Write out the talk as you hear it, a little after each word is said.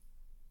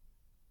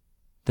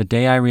The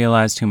day I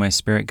realized who my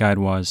spirit guide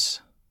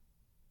was.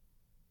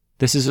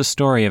 This is a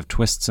story of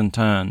twists and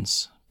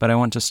turns, but I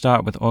want to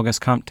start with Auguste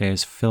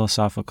Comte's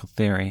philosophical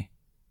theory.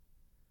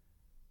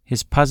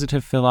 His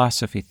positive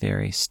philosophy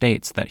theory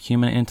states that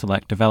human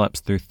intellect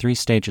develops through 3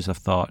 stages of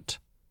thought.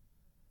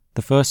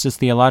 The first is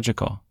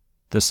theological,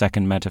 the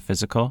second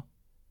metaphysical,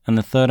 and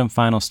the third and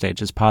final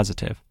stage is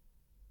positive.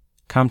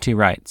 Comte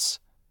writes,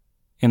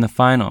 "In the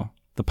final,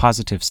 the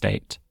positive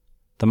state,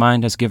 the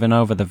mind has given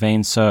over the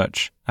vain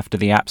search after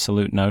the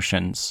absolute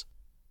notions,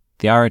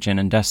 the origin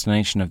and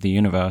destination of the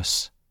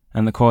universe,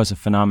 and the cause of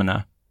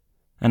phenomena,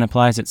 and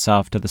applies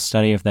itself to the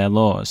study of their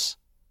laws,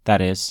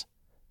 that is,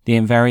 the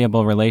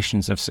invariable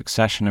relations of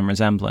succession and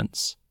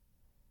resemblance.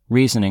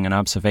 Reasoning and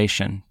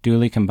observation,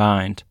 duly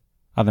combined,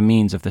 are the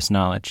means of this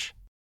knowledge."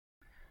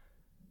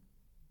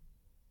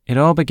 It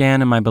all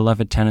began in my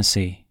beloved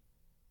Tennessee.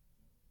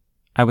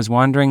 I was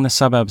wandering the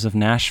suburbs of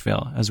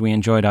Nashville as we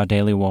enjoyed our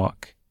daily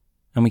walk,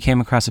 and we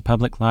came across a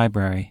public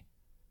library,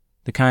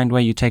 the kind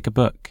where you take a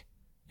book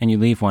and you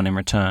leave one in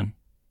return.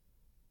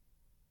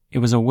 It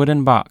was a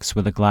wooden box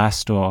with a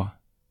glass door,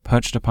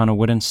 perched upon a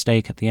wooden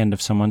stake at the end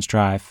of someone's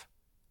drive.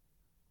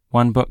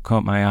 One book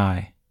caught my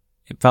eye.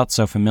 It felt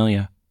so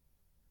familiar.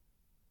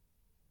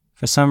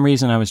 For some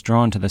reason I was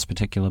drawn to this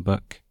particular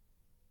book.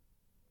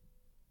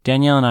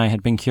 Danielle and I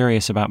had been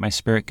curious about my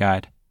spirit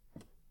guide.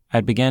 I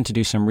had begun to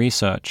do some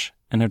research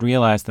and had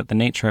realized that the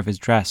nature of his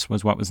dress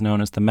was what was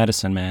known as the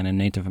medicine man in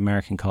Native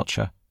American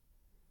culture.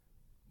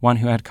 One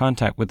who had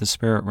contact with the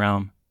spirit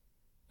realm,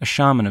 a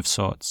shaman of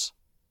sorts.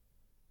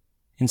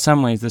 In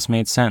some ways this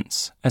made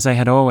sense, as I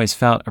had always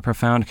felt a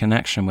profound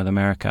connection with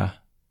America.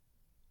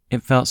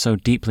 It felt so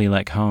deeply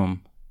like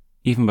home,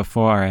 even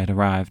before I had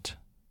arrived.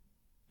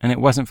 And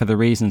it wasn't for the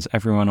reasons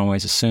everyone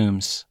always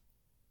assumes.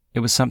 It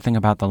was something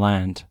about the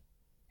land.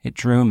 It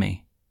drew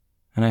me,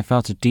 and I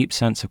felt a deep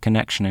sense of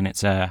connection in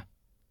its air.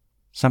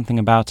 Something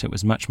about it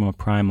was much more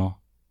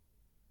primal.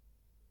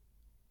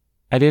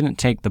 I didn't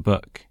take the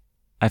book.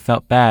 I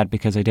felt bad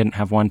because I didn't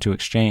have one to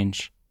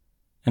exchange,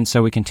 and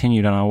so we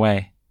continued on our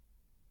way.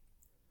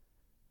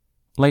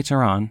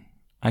 Later on,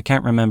 I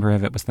can't remember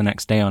if it was the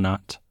next day or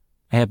not,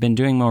 I had been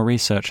doing more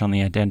research on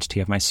the identity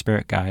of my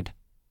spirit guide.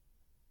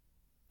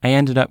 I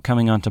ended up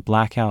coming onto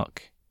Black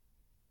Elk.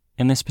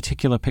 In this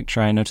particular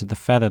picture I noted the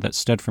feather that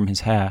stood from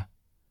his hair.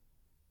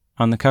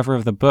 On the cover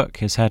of the book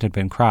his head had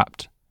been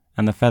cropped,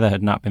 and the feather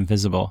had not been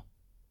visible.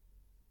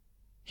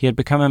 He had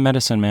become a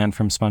medicine man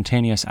from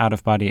spontaneous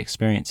out-of-body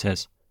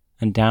experiences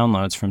and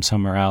downloads from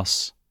somewhere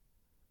else,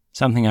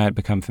 something I had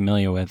become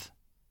familiar with.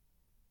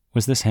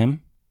 Was this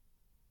him?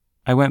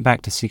 I went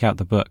back to seek out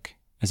the book,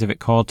 as if it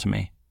called to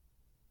me.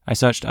 I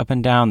searched up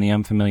and down the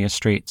unfamiliar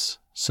streets,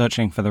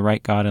 searching for the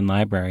right garden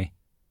library.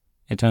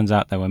 It turns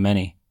out there were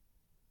many.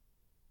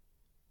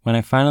 When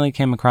I finally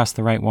came across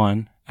the right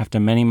one, after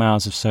many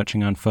miles of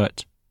searching on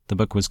foot, the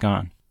book was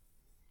gone.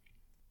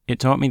 It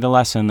taught me the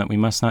lesson that we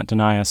must not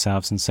deny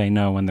ourselves and say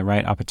no when the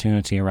right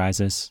opportunity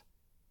arises.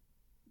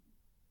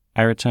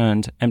 I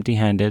returned,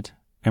 empty-handed,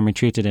 and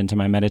retreated into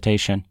my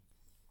meditation.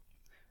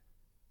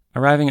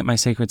 Arriving at my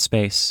sacred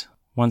space,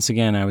 once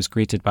again I was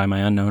greeted by my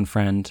unknown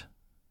friend.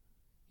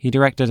 He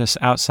directed us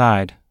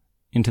outside,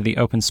 into the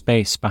open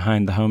space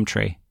behind the home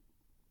tree.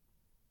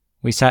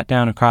 We sat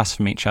down across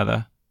from each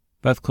other,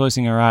 both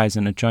closing our eyes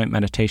in a joint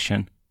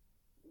meditation.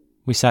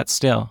 We sat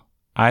still,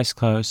 eyes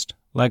closed,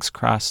 legs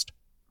crossed,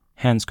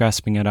 hands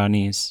grasping at our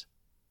knees.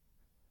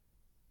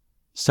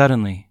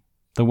 Suddenly,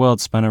 the world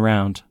spun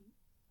around,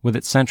 with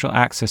its central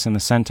axis in the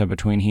center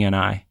between he and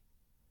I.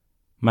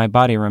 My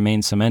body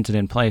remained cemented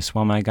in place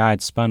while my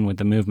guide spun with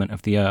the movement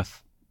of the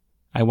earth.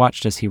 I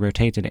watched as he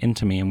rotated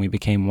into me and we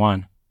became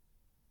one.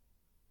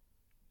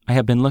 I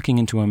had been looking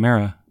into a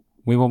mirror.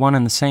 We were one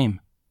and the same.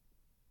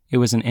 It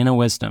was an inner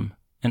wisdom,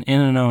 an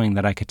inner knowing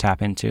that I could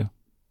tap into,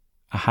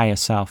 a higher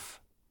self.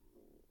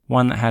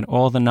 One that had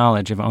all the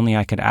knowledge if only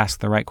I could ask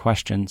the right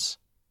questions.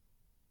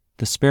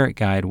 The spirit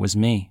guide was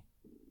me.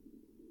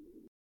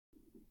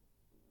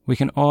 We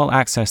can all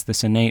access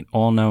this innate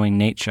all-knowing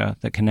nature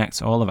that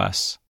connects all of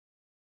us.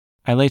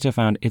 I later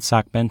found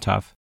Itzhak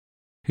Bentov,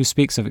 who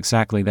speaks of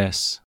exactly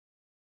this.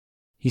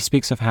 He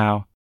speaks of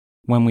how,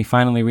 when we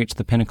finally reach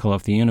the pinnacle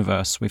of the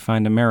universe, we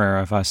find a mirror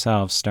of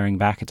ourselves staring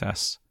back at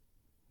us.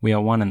 We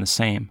are one and the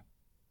same.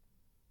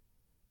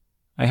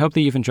 I hope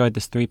that you've enjoyed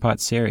this 3-part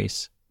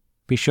series.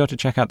 Be sure to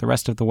check out the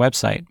rest of the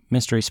website,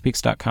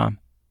 mysteryspeaks.com.